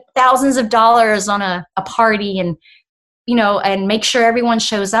spend thousands of dollars on a party and, and make sure everyone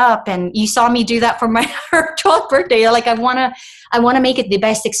shows up. And you saw me do that for her 12th birthday. Like I want to make it the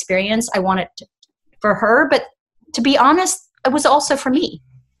best experience. I want it for her. But to be honest, it was also for me,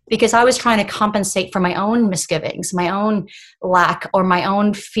 because I was trying to compensate for my own misgivings, my own lack, or my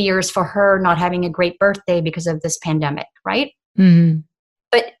own fears for her not having a great birthday because of this pandemic, right?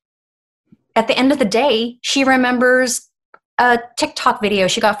 But at the end of the day, she remembers a TikTok video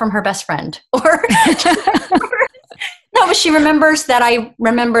she got from her best friend. Or no, but she remembers that I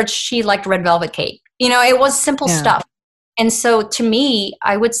remembered she liked red velvet cake. It was simple stuff. And so to me,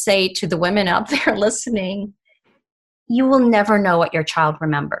 I would say to the women out there listening, you will never know what your child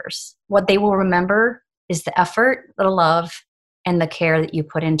remembers. What they will remember is the effort, the love, and the care that you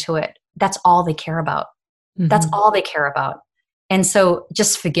put into it. That's all they care about. That's all they care about. And so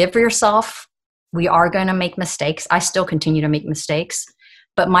just forgive yourself. We are going to make mistakes. I still continue to make mistakes,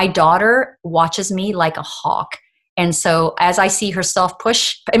 but my daughter watches me like a hawk. And so as I see her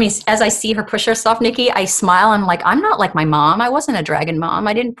push herself, Nikki, I smile. I'm like, I'm not like my mom. I wasn't a dragon mom.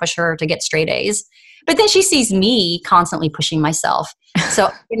 I didn't push her to get straight A's. But then she sees me constantly pushing myself. So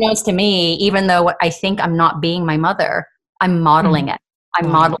it knows to me, even though I think I'm not being my mother, I'm modeling it. I'm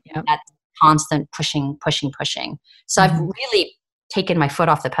modeling that constant pushing. So I've really taken my foot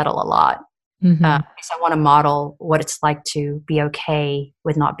off the pedal a lot. Because I want to model what it's like to be okay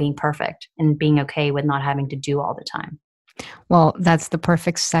with not being perfect and being okay with not having to do all the time. Well, that's the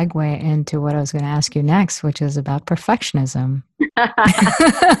perfect segue into what I was going to ask you next, which is about perfectionism.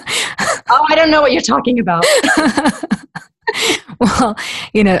 Oh, I don't know what you're talking about. Well,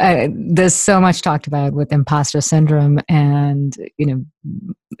 there's so much talked about with imposter syndrome, and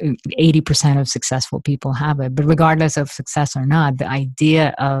 80% of successful people have it. But regardless of success or not, the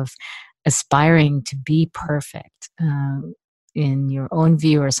idea of aspiring to be perfect in your own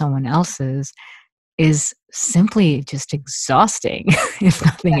view or someone else's is simply just exhausting, if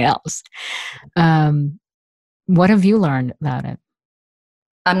nothing else. What have you learned about it?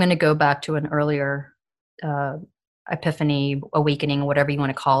 I'm going to go back to an earlier epiphany, awakening, whatever you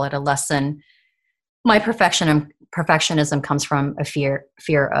want to call it, a lesson. My perfectionism comes from a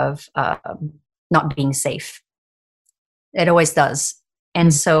fear of not being safe. It always does.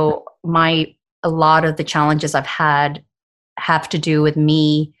 And so a lot of the challenges I've had have to do with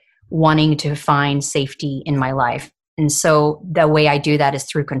me wanting to find safety in my life. And so the way I do that is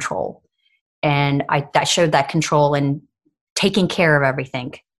through control. And I showed that control in taking care of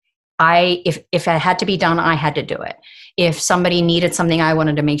everything. If it had to be done, I had to do it. If somebody needed something, I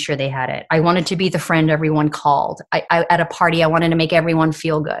wanted to make sure they had it. I wanted to be the friend everyone called. At a party, I wanted to make everyone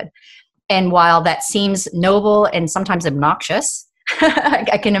feel good. And while that seems noble and sometimes obnoxious,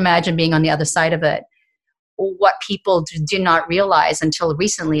 I can imagine being on the other side of it. What people do not realize until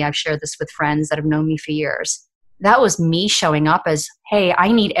recently, I've shared this with friends that have known me for years. That was me showing up as, hey,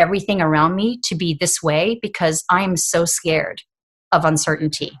 I need everything around me to be this way because I'm so scared of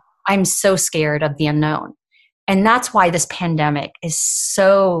uncertainty. I'm so scared of the unknown. And that's why this pandemic is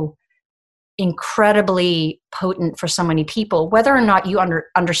so incredibly potent for so many people. Whether or not you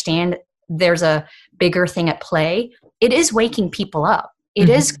understand there's a bigger thing at play, it is waking people up. It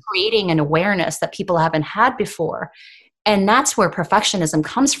is creating an awareness that people haven't had before. And that's where perfectionism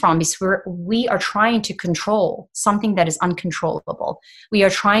comes from, because we are trying to control something that is uncontrollable. We are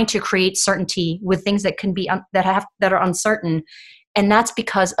trying to create certainty with things that can be that are uncertain. And that's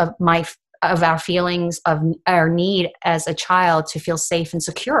because of our feelings of our need as a child to feel safe and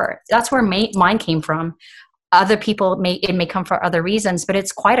secure. That's where mine came from. Other people it may come for other reasons, but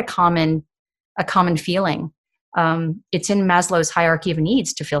it's quite a common feeling. It's in Maslow's hierarchy of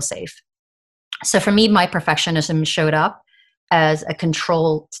needs to feel safe. So for me, my perfectionism showed up as a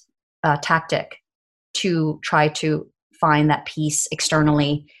control tactic to try to find that peace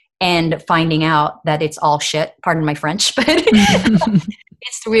externally, and finding out that it's all shit. Pardon my French, but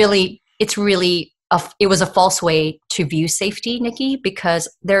it was a false way to view safety, Nikki, because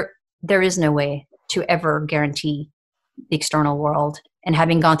there is no way to ever guarantee the external world. And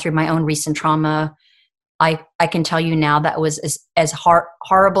having gone through my own recent trauma, I can tell you now that was as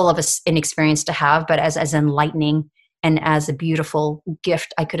horrible of an experience to have, but as enlightening and as a beautiful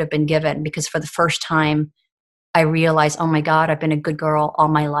gift I could have been given, because for the first time I realized, oh my God, I've been a good girl all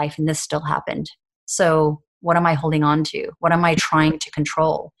my life and this still happened. So what am I holding on to? What am I trying to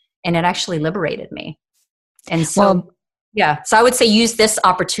control? And it actually liberated me. And so, so I would say use this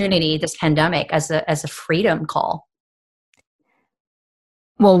opportunity, this pandemic, as a freedom call.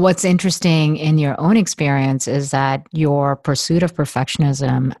 Well, what's interesting in your own experience is that your pursuit of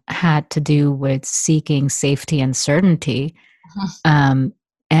perfectionism had to do with seeking safety and certainty.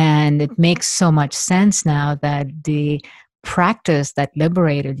 And it makes so much sense now that the practice that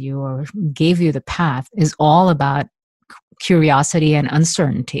liberated you or gave you the path is all about curiosity and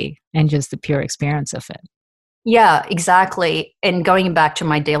uncertainty and just the pure experience of it. Yeah, exactly. And going back to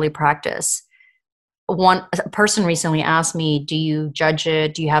my daily practice, a person recently asked me, do you judge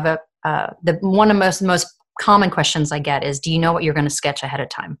it? Do you have one of the most common questions I get is, do you know what you're going to sketch ahead of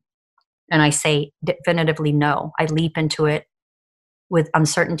time? And I say definitively no. I leap into it with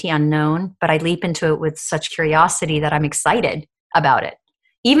uncertainty, unknown, but I leap into it with such curiosity that I'm excited about it.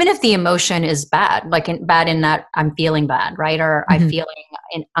 Even if the emotion is bad, bad in that I'm feeling bad, right? Or I'm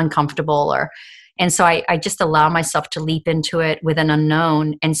feeling uncomfortable, and so I just allow myself to leap into it with an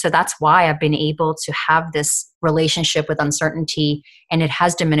unknown. And so that's why I've been able to have this relationship with uncertainty, and it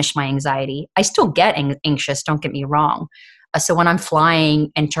has diminished my anxiety. I still get anxious, don't get me wrong. So when I'm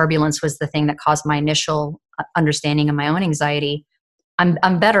flying, and turbulence was the thing that caused my initial understanding of my own anxiety,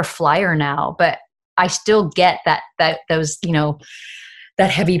 I'm better flyer now, but I still get those, that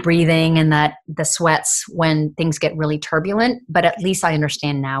heavy breathing and the sweats when things get really turbulent, but at least I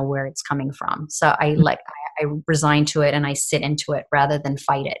understand now where it's coming from. So I resign to it and I sit into it rather than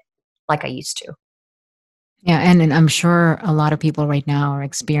fight it like I used to. Yeah, and I'm sure a lot of people right now are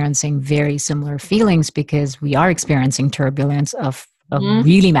experiencing very similar feelings, because we are experiencing turbulence of a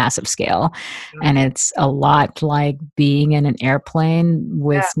really massive scale. And it's a lot like being in an airplane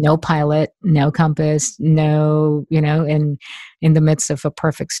with no pilot, no compass, no, in the midst of a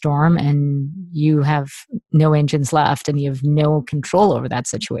perfect storm, and you have no engines left and you have no control over that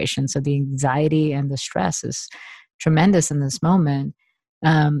situation. So the anxiety and the stress is tremendous in this moment.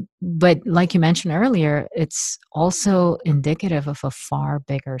 But like you mentioned earlier, it's also indicative of a far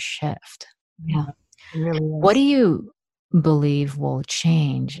bigger shift. Yeah, it really is. What do you believe will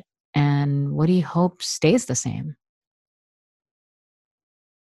change, and what do you hope stays the same?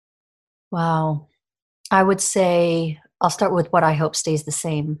 Wow. I would say I'll start with what I hope stays the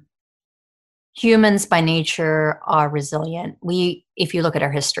same. Humans by nature are resilient. If you look at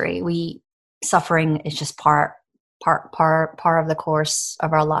our history, suffering is just part of the course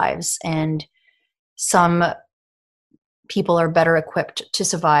of our lives. And some people are better equipped to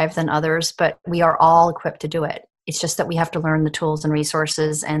survive than others, but we are all equipped to do it. It's just that we have to learn the tools and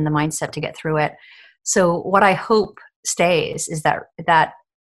resources and the mindset to get through it. So what I hope stays is that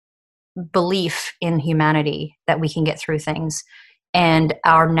belief in humanity, that we can get through things, and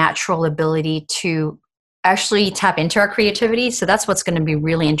our natural ability to actually tap into our creativity. So that's what's going to be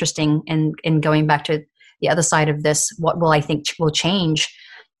really interesting. And going back to the other side of this, what will I think will change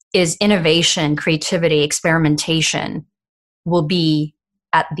is innovation, creativity, experimentation will be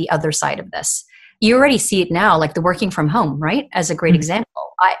at the other side of this. You already see it now, like the working from home, right? As a great example.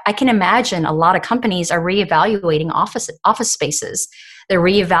 I can imagine a lot of companies are reevaluating office spaces. They're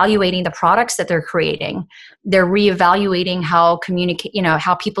reevaluating the products that they're creating. They're reevaluating how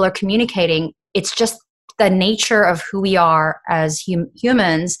how people are communicating. It's just the nature of who we are as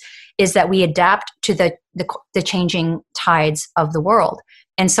humans is that we adapt to the changing tides of the world.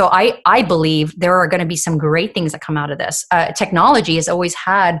 And so I believe there are going to be some great things that come out of this. Technology has always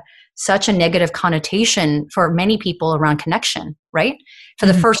had such a negative connotation for many people around connection, right? For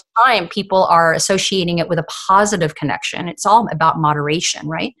the first time, people are associating it with a positive connection. It's all about moderation,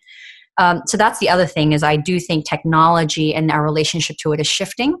 right? So that's the other thing is I do think technology and our relationship to it is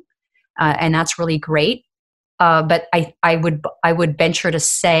shifting, and that's really great. But I would venture to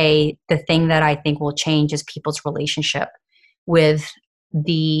say the thing that I think will change is people's relationship with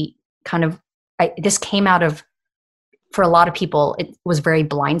the kind of this came out of, for a lot of people, it was very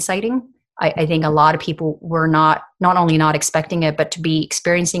blindsiding. I think a lot of people were not only not expecting it, but to be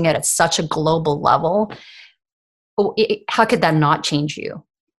experiencing it at such a global level. How could that not change you?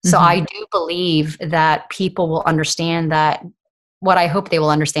 So I do believe that people will understand that. What I hope they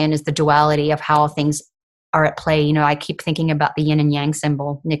will understand is the duality of how things are at play. You know, I keep thinking about the yin and yang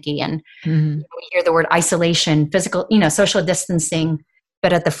symbol, Nikki, and we hear the word isolation, physical, social distancing.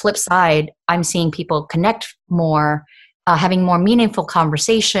 But at the flip side, I'm seeing people connect more, having more meaningful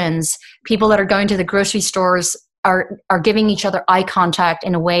conversations. People that are going to the grocery stores are giving each other eye contact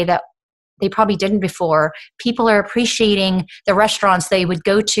in a way that they probably didn't before. People are appreciating the restaurants they would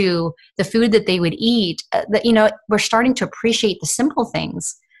go to, the food that they would eat. We're starting to appreciate the simple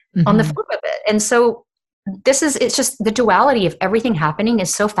things on the flip of it. And so it's just the duality of everything happening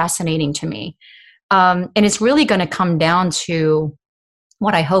is so fascinating to me. And it's really going to come down to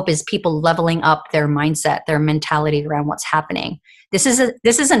what I hope is people leveling up their mindset, their mentality around what's happening. This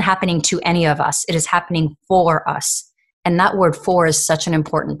isn't happening to any of us. It is happening for us. And that word "for" is such an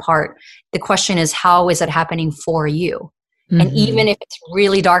important part. The question is, how is it happening for you? And even if it's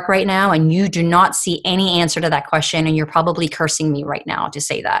really dark right now and you do not see any answer to that question, and you're probably cursing me right now to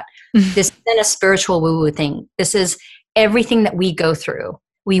say that, this isn't a spiritual woo-woo thing. This is everything that we go through.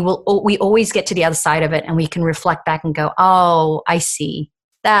 We always get to the other side of it, and we can reflect back and go, oh, I see.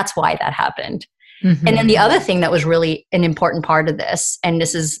 That's why that happened. And then the other thing that was really an important part of this, and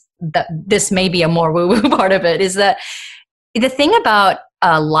this may be a more woo-woo part of it, is that the thing about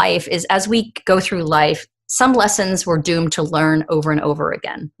life is as we go through life, some lessons we're doomed to learn over and over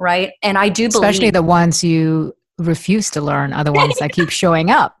again, right? And I do believe— Especially the ones you refuse to learn are the ones that keep showing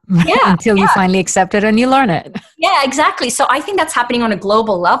up until you finally accept it and you learn it. Yeah, exactly. So I think that's happening on a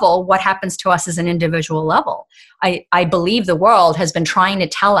global level. What happens to us as an individual level? I believe the world has been trying to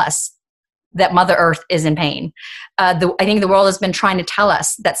tell us that Mother Earth is in pain. I think the world has been trying to tell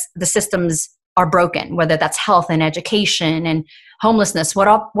us that the systems are broken, whether that's health and education and homelessness,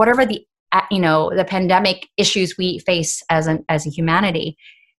 whatever the pandemic issues we face as a humanity.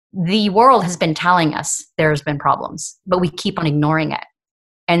 The world has been telling us there's been problems, but we keep on ignoring it.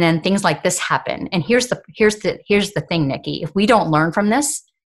 And then things like this happen. And here's the thing, Nikki. If we don't learn from this,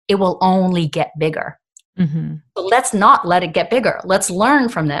 it will only get bigger. But let's not let it get bigger. Let's learn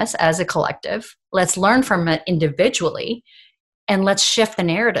from this as a collective. Let's learn from it individually, and let's shift the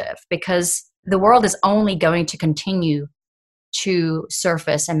narrative, because the world is only going to continue to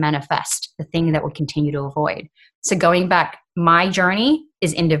surface and manifest the thing that we continue to avoid. So going back, my journey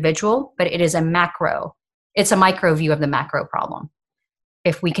is individual, but it is it's a micro view of the macro problem.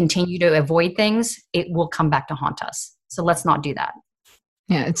 If we continue to avoid things, it will come back to haunt us. So let's not do that.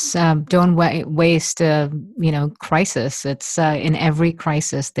 Yeah, it's don't waste crisis. It's in every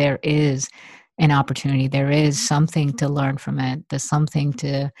crisis there is an opportunity. There is something to learn from it. There's something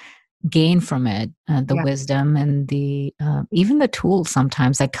to gain from it. The wisdom and the even the tools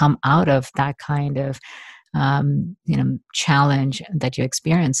sometimes that come out of that kind of challenge that you're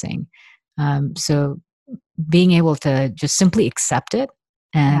experiencing. So being able to just simply accept it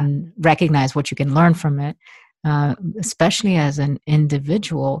and recognize what you can learn from it, especially as an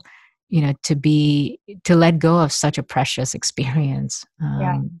individual, to let go of such a precious experience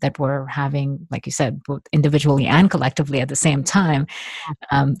that we're having, like you said, both individually and collectively at the same time.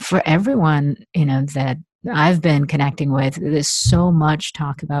 For everyone, that I've been connecting with, there's so much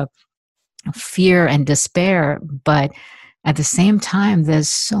talk about fear and despair, but at the same time, there's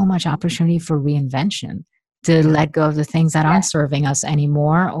so much opportunity for reinvention, to let go of the things that aren't serving us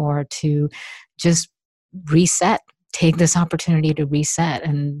anymore, or to just reset. Take this opportunity to reset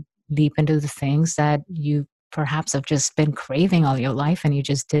and leap into the things that you perhaps have just been craving all your life and you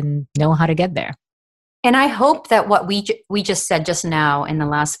just didn't know how to get there. And I hope that what we just said just now in the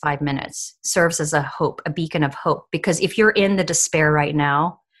last 5 minutes serves as a hope, a beacon of hope. Because if you're in the despair right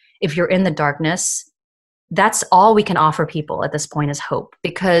now, if you're in the darkness, that's all we can offer people at this point is hope.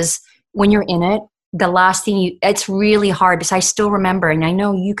 Because when you're in it, the last thing it's really hard, because I still remember, and I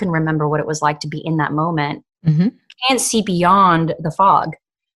know you can remember what it was like to be in that moment. Mm-hmm. You can't see beyond the fog.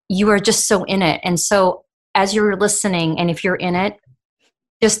 You are just so in it. And so as you're listening, and if you're in it,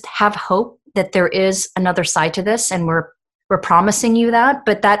 just have hope that there is another side to this, and we're promising you that,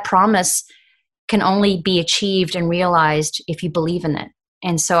 but that promise can only be achieved and realized if you believe in it.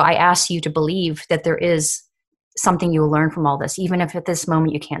 And so I ask you to believe that there is something you'll learn from all this, even if at this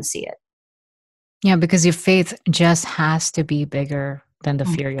moment you can't see it. Yeah, because your faith just has to be bigger than the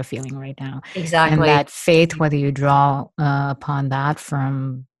fear you're feeling right now. Exactly. And that faith, whether you draw upon that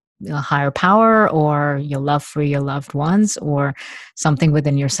from a higher power, or your love for your loved ones, or something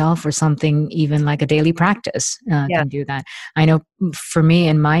within yourself, or something even like a daily practice can do that. I know for me,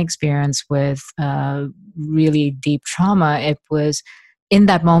 in my experience with really deep trauma, it was in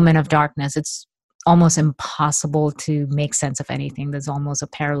that moment of darkness, it's almost impossible to make sense of anything. There's almost a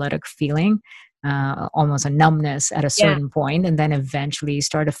paralytic feeling, almost a numbness at a certain point, and then eventually you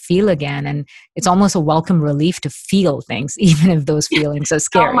start to feel again, and it's almost a welcome relief to feel things, even if those feelings are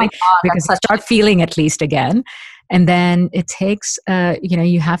scary. Oh my God, because you start feeling at least again, and then it takes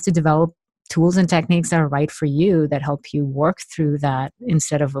you have to develop tools and techniques that are right for you, that help you work through that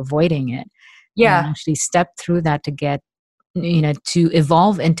instead of avoiding it. And actually step through that to get to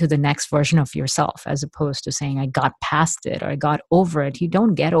evolve into the next version of yourself, as opposed to saying, I got past it or I got over it. You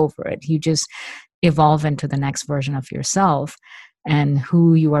don't get over it. You just evolve into the next version of yourself, and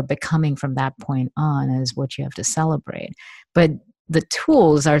who you are becoming from that point on is what you have to celebrate. But the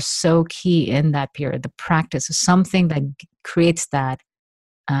tools are so key in that period. The practice is something that creates that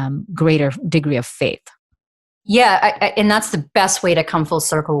greater degree of faith. Yeah, and that's the best way to come full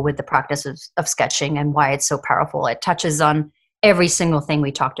circle with the practice of sketching, and why it's so powerful. It touches on every single thing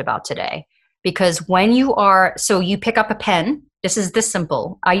we talked about today. Because when you pick up a pen, this is this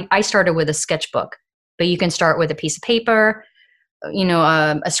simple. I started with a sketchbook, but you can start with a piece of paper,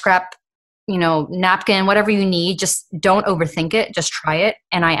 a scrap, napkin, whatever you need. Just don't overthink it. Just try it.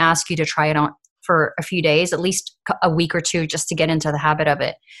 And I ask you to try it on for a few days, at least a week or two, just to get into the habit of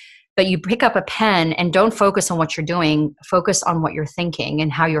it. But you pick up a pen and don't focus on what you're doing, focus on what you're thinking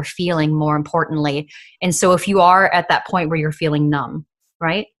and how you're feeling, more importantly. And so if you are at that point where you're feeling numb,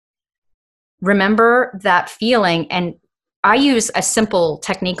 right? Remember that feeling. And I use a simple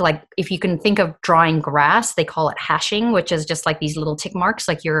technique, like if you can think of drawing grass, they call it hashing, which is just like these little tick marks,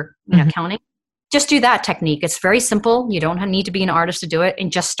 like you're counting. Just do that technique. It's very simple. You don't need to be an artist to do it,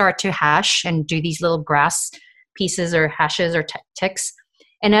 and just start to hash and do these little grass pieces or hashes or ticks.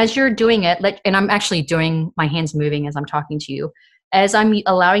 And as you're doing it, and I'm actually doing my hands moving as I'm talking to you, as I'm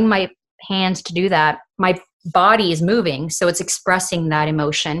allowing my hands to do that, my body is moving. So it's expressing that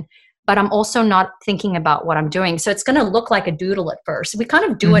emotion, but I'm also not thinking about what I'm doing. So it's going to look like a doodle at first. We kind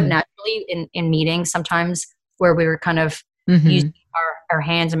of do it naturally in meetings sometimes, where we were kind of using our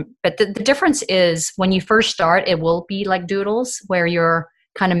hands. But the difference is, when you first start, it will be like doodles, where you're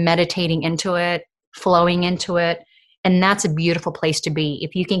kind of meditating into it, flowing into it. And that's a beautiful place to be.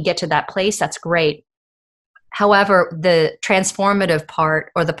 If you can get to that place, that's great. However, the transformative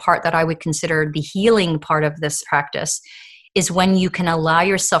part, or the part that I would consider the healing part of this practice, is when you can allow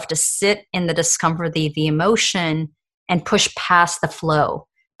yourself to sit in the discomfort, the emotion, and push past the flow,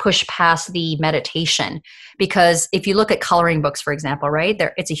 push past the meditation. Because if you look at coloring books, for example, right,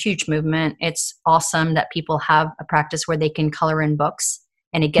 it's a huge movement. It's awesome that people have a practice where they can color in books,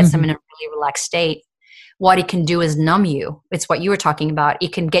 and it gets them in a really relaxed state. What it can do is numb you. It's what you were talking about.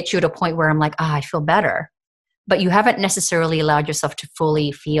 It can get you to a point where I'm like, I feel better. But you haven't necessarily allowed yourself to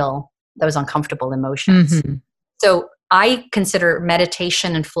fully feel those uncomfortable emotions. So I consider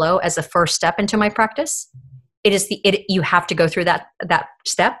meditation and flow as a first step into my practice. You have to go through that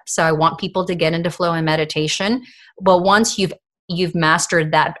step. So I want people to get into flow and meditation. But once you've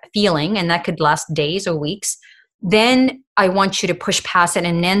mastered that feeling, and that could last days or weeks, then I want you to push past it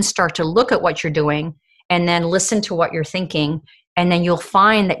and then start to look at what you're doing, and then listen to what you're thinking. And then you'll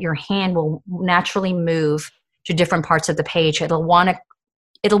find that your hand will naturally move to different parts of the page. It'll want to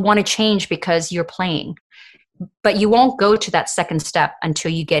it'll want to change because you're playing. But you won't go to that second step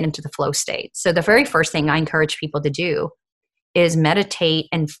until you get into the flow state. So the very first thing I encourage people to do is meditate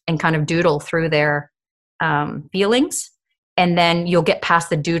and kind of doodle through their feelings. And then you'll get past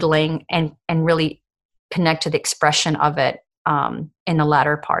the doodling and really connect to the expression of it in the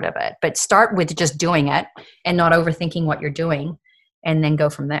latter part of it. But start with just doing it and not overthinking what you're doing, and then go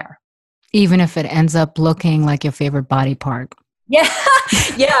from there. Even if it ends up looking like your favorite body part. Yeah.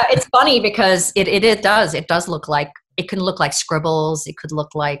 Yeah. It's funny because it does look like, it can look like scribbles. It could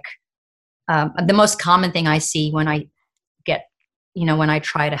look like, the most common thing I see when I get, when I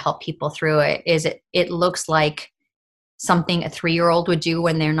try to help people through it is it looks like something a 3-year-old would do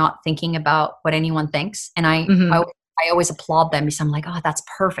when they're not thinking about what anyone thinks. And I always applaud them because I'm like, oh, that's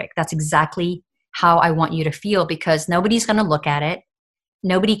perfect. That's exactly how I want you to feel, because nobody's going to look at it.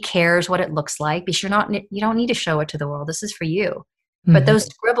 Nobody cares what it looks like, because you don't need to show it to the world. This is for you. Mm-hmm. But those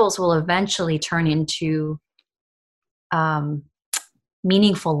scribbles will eventually turn into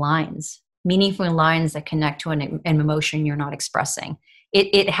meaningful lines that connect to an emotion you're not expressing.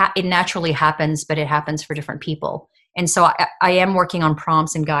 It naturally happens, but it happens for different people. And so I am working on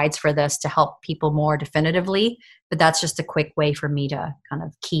prompts and guides for this to help people more definitively, but that's just a quick way for me to kind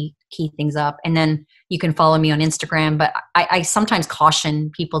of key things up. And then you can follow me on Instagram, but I sometimes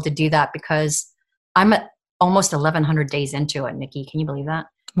caution people to do that because I'm at almost 1,100 days into it, Nikki. Can you believe that?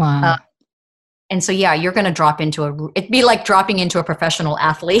 Wow. And so, yeah, you're going to it'd be like dropping into a professional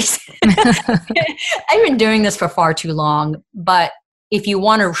athlete. I've been doing this for far too long, but if you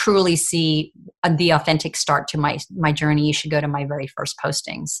want to truly see the authentic start to my journey, you should go to my very first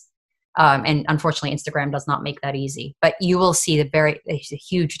postings. And unfortunately, Instagram does not make that easy. But you will see a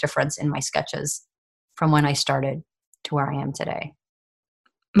huge difference in my sketches from when I started to where I am today.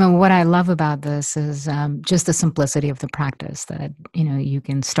 Well, what I love about this is just the simplicity of the practice, that, you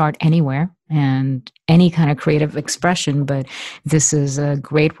can start anywhere and any kind of creative expression, but this is a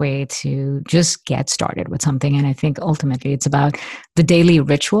great way to just get started with something. And I think ultimately it's about the daily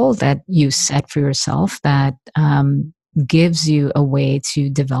ritual that you set for yourself that gives you a way to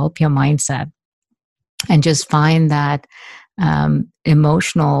develop your mindset and just find that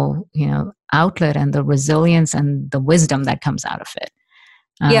emotional, outlet and the resilience and the wisdom that comes out of it.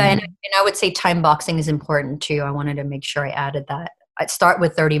 Yeah, and I would say time boxing is important too. I wanted to make sure I added that. I'd start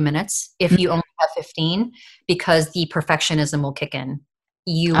with 30 minutes if you only have 15, because the perfectionism will kick in.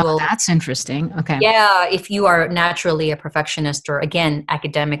 That's interesting. Okay. Yeah, if you are naturally a perfectionist, or again,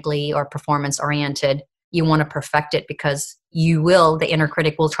 academically or performance oriented, you want to perfect it because the inner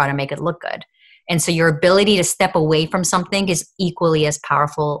critic will try to make it look good. And so your ability to step away from something is equally as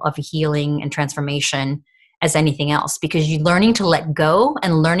powerful of a healing and transformation as anything else, because you're learning to let go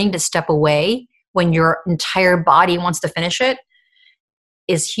and learning to step away when your entire body wants to finish it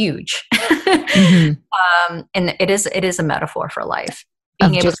is huge. Mm-hmm. And it is a metaphor for life.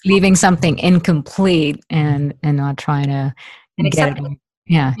 Being able just leaving something incomplete and not trying to get it.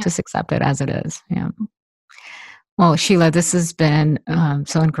 Yeah, just accept it as it is. Yeah. Well, Sheila, this has been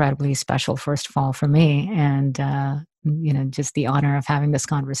so incredibly special, first of all, for me. And, just the honor of having this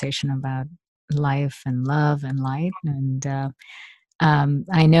conversation about life and love and light. And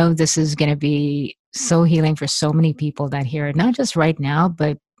I know this is going to be so healing for so many people that hear it, not just right now,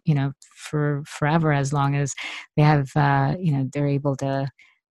 but, for forever, as long as they have, they're able to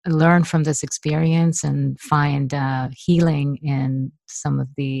learn from this experience and find healing in some of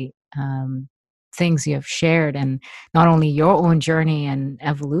the things you have shared, and not only your own journey and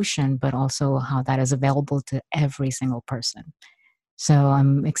evolution, but also how that is available to every single person. So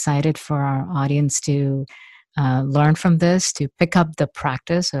I'm excited for our audience to learn from this, to pick up the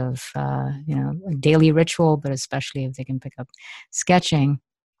practice of, a daily ritual, but especially if they can pick up sketching.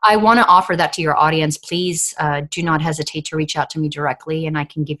 I want to offer that to your audience. Please do not hesitate to reach out to me directly, and I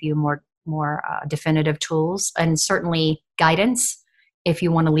can give you more definitive tools and certainly guidance if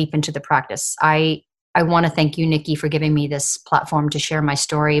you want to leap into the practice. I want to thank you, Nikki, for giving me this platform to share my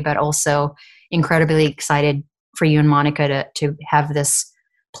story, but also incredibly excited for you and Monica to have this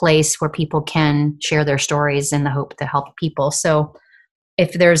place where people can share their stories in the hope to help people. So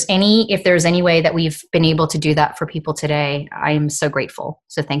if there's any way that we've been able to do that for people today, I am so grateful.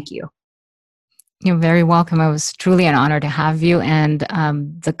 So thank you. You're very welcome. It was truly an honor to have you, and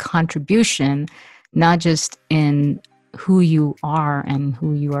the contribution, not just in who you are and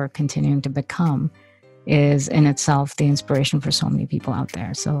who you are continuing to become, is in itself the inspiration for so many people out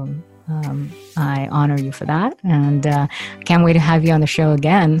there. So I honor you for that, and can't wait to have you on the show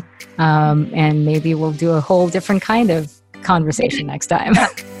again. And maybe we'll do a whole different kind of conversation next time.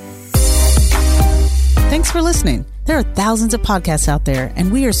 Thanks for listening. There are thousands of podcasts out there,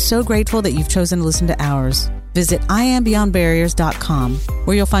 and we are so grateful that you've chosen to listen to ours. Visit IamBeyondBarriers.com,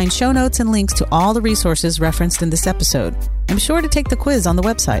 where you'll find show notes and links to all the resources referenced in this episode. And be sure to take the quiz on the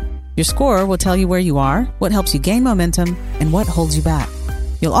website. Your score will tell you where you are, what helps you gain momentum, and what holds you back.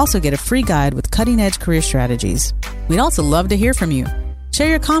 You'll also get a free guide with cutting-edge career strategies. We'd also love to hear from you. Share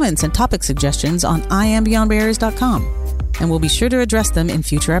your comments and topic suggestions on IamBeyondBarriers.com, and we'll be sure to address them in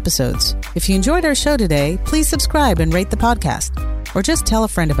future episodes. If you enjoyed our show today, please subscribe and rate the podcast, or just tell a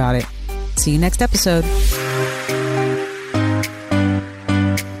friend about it. See you next episode.